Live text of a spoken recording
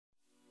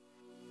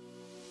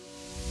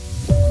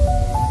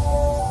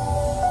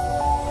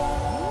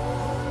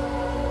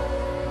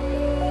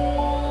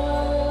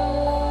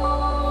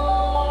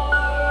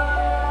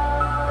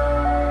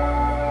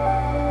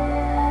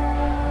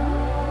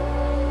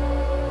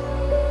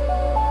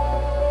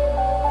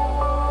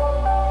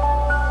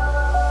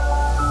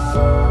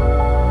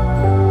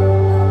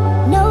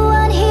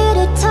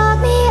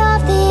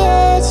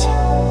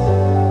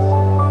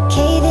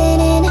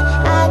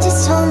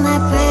just hold my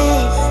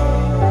breath.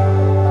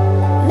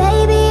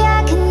 Maybe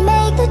I can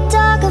make the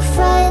dog a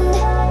friend.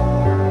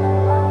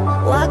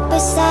 Walk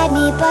beside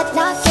me but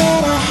not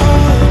get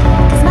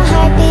ahead. Cause my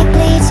heartbeat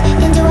bleeds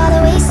into all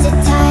the wasted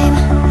time.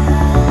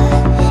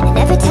 And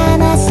every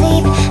time I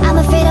sleep, I'm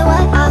afraid of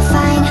what I'll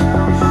find.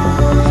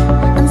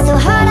 I'm so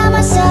hard on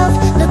myself,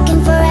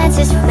 looking for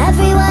answers from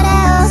everyone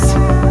else.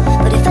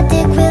 But if I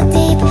dig real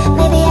deep,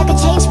 maybe I could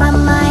change my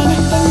mind.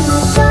 In the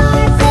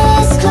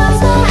darkness,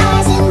 close my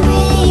eyes and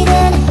breathe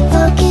in.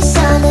 Focus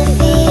on the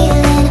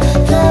feeling,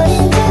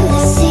 floating through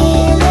the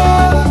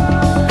ceiling.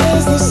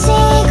 Is the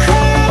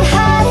secret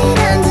hiding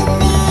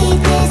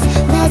underneath this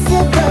mess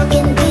of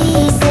broken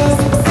pieces?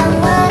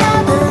 Someone I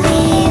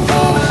believe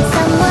in,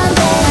 someone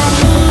that I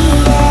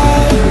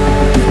needed.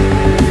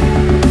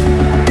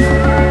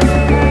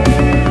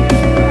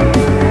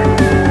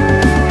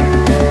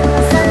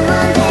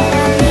 Someone that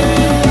I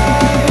needed.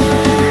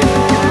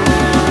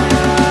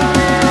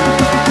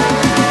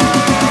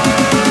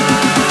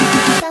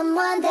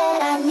 Someone that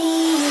I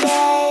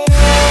needed.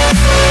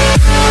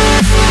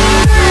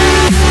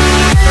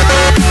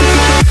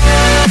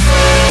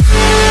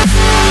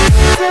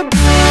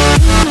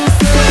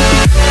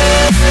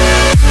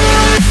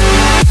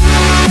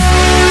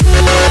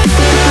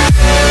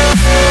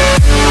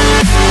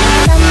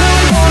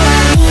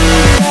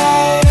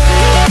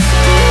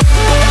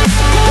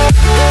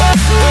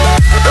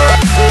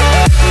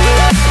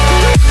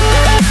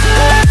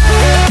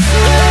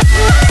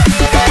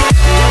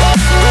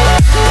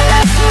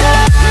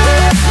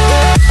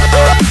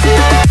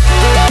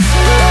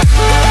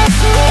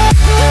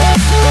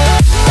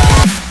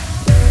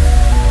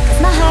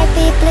 My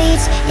heartbeat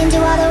bleeds into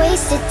all the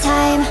wasted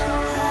time.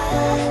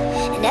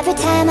 And every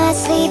time I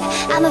sleep,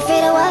 I'm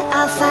afraid of what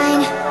I'll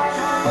find.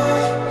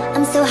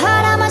 I'm so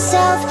hard on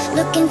myself,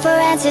 looking for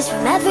answers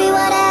from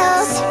everyone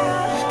else.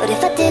 But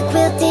if I dig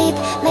real deep,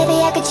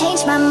 maybe I could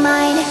change my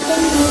mind.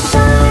 In the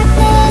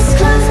darkness,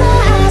 close my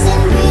eyes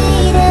and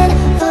breathe in.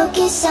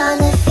 Focus on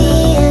the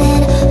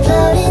feeling,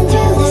 floating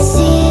through the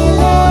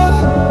ceiling.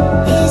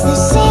 Is the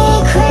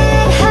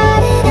secret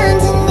hiding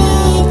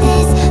underneath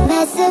this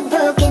mess of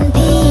broken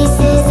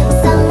pieces?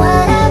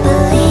 Someone I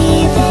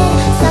believe in,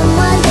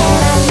 someone that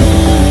I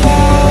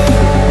needed.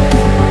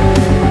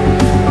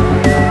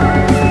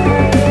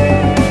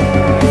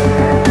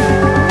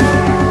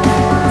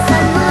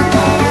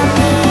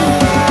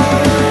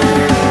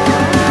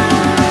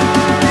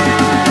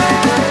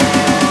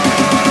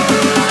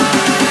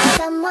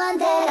 Someone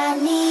that I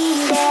needed. Someone that I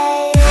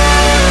needed.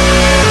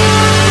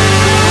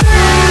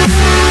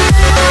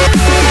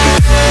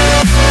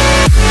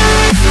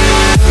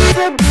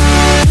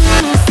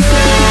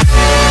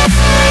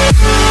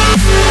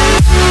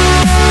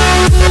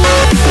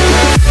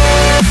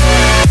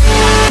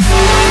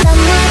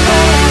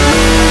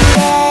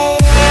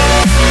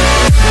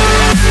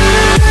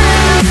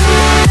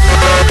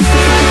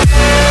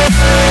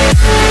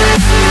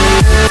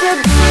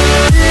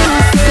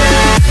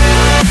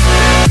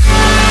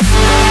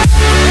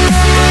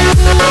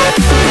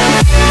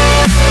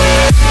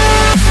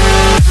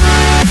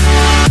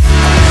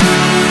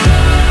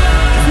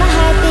 My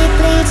heartbeat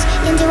bleeds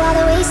into all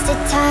the wasted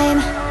time.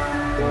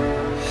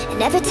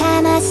 And every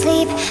time I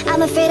sleep,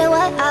 I'm afraid of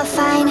what I'll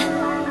find.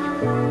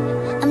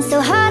 I'm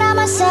so hard on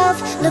myself,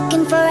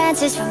 looking for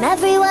answers from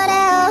everyone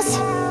else.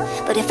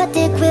 But if I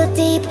dig real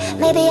deep,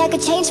 maybe I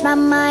could change my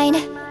mind.